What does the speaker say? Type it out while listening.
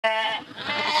Alright,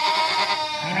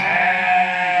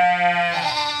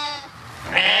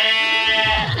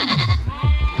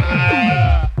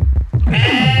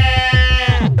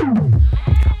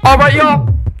 y'all,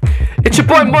 it's your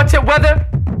boy Mitch Weather.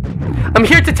 I'm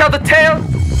here to tell the tale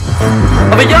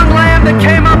of a young lamb that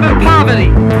came up in poverty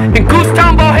in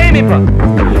Goosetown, Bohemia.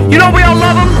 You know we all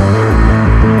love him.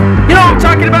 You know what I'm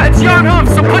talking about, it's Yarn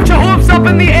Hooves, so put your hooves up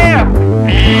in the air.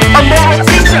 A moral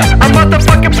teacher, a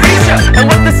motherfucking preacher, and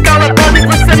with the scholar body,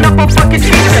 listen up, I'll fucking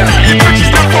teach ya. Church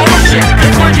is not bullshit,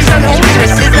 clergy's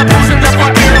unholiness is abusing the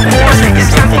fucking horse.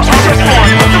 It's time for all reform,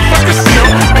 motherfuckers still,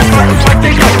 that's why the fuck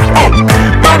they go. Oh,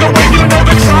 by the way, you know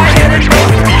the tri-headed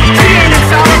book. He ain't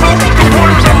infallible, the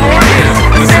word of the Lord is.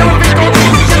 The sale of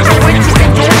indulgences is a way to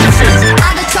indulgences.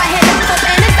 I'm the tri-headed pope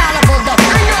and infallible though.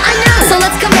 I know. So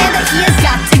let's command that he has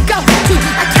got to go to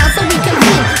a council we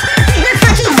convene. We're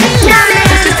fucking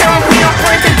geniuses. Just tell him we don't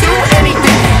plan to do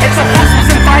anything. It's a host was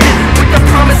invited with the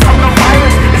promise of no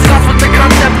violence. It starts with the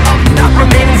concept of not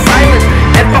remaining silent.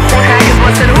 And before Haggis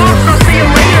once said, oops, I'll see you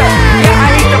later. Yeah, I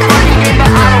hate the fucking game, but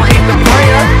I don't hate the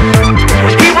player.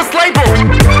 He was labeled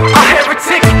a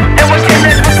heretic, and when came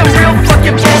in with some real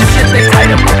fucking bullshit, they tied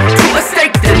him up to a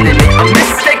stake. Then they made a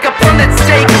mistake upon that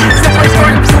stake. Simply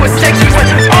burned him to a stake. He went,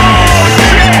 oh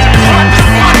shit, what the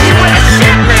fuck? He went,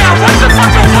 shit man, what the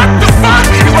fuck? What the fuck?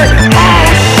 He went, oh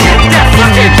shit, that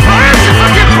fucking burns, it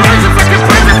fucking burns, it fucking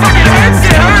burns, it fucking hurts,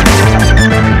 it hurts.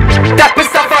 That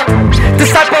Mustafa,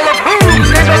 disciple of whom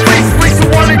named a priest who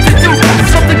wanted to do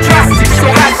something drastic, so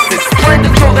axis, planned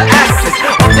to throw the axis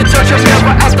of the judge of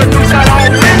never out the news out our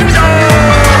window.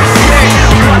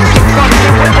 What the fuck?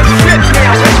 They went, oh shit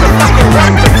man, what the fuck?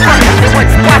 What the fuck? They went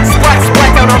splat, splat,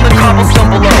 splat out on the cobblestone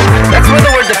below. That's where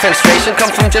the word defenstration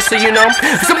comes from, just so you know.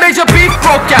 Some major beef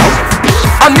broke out.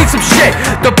 I mean some shit.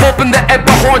 The Pope and the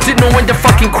Emperor horns didn't know when to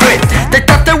fucking quit. They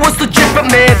thought they was legit, but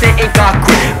man, they ain't got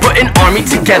grit. Put an army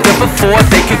together before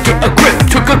they could get a grip.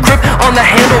 Took a grip on the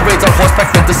handle, raids on horseback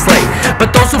meant to slay.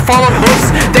 But those who followed hoofs,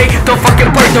 they don't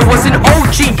fucking play. There was an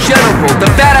OG general, the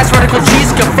badass radical cheese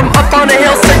cut from up on the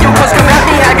hill. Said yo, cause come at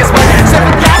me, Haggis, what?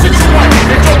 7,000 to 1,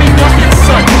 they told me nothing,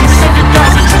 son.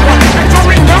 7,000 to 1, they told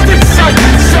me nothing, son.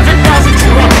 7,000 to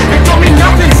 1, they told me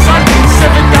nothing, son.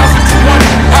 7,000 to 1,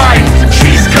 I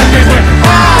cheese cut, they went,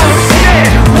 oh shit,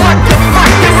 what the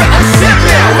fuck? They went, oh shit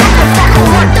man, what the fuck,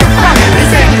 what the fuck? They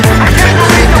said, I can't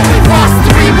believe that we lost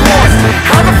 3 wars.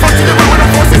 How the fuck did they win when the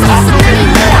force is awesome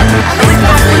anymore? At least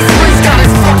my police got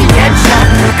his fucking head chopped.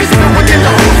 Cause even within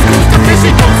the old schools, the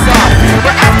vision don't stop.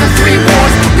 But after 3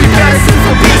 wars, we got a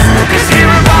sinful peace. Cause here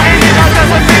am I, and I got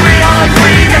my favorite all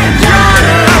agree.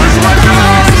 Yanos was the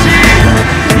OG.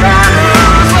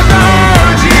 Yanos was the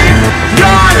OG.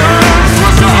 Yanos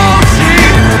was the OG.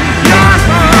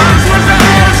 Yanos was the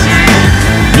OG.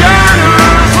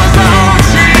 Yanos was the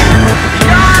OG.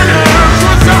 Yanos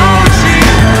was the OG.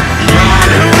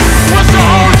 Yanos was the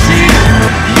OG.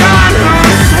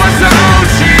 Yanos was the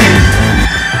OG.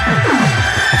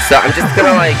 So I'm just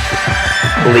gonna like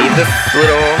leave this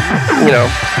little, you know,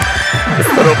 this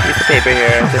little piece of paper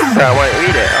here. Just I want to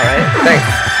read it. All right.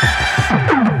 Thanks.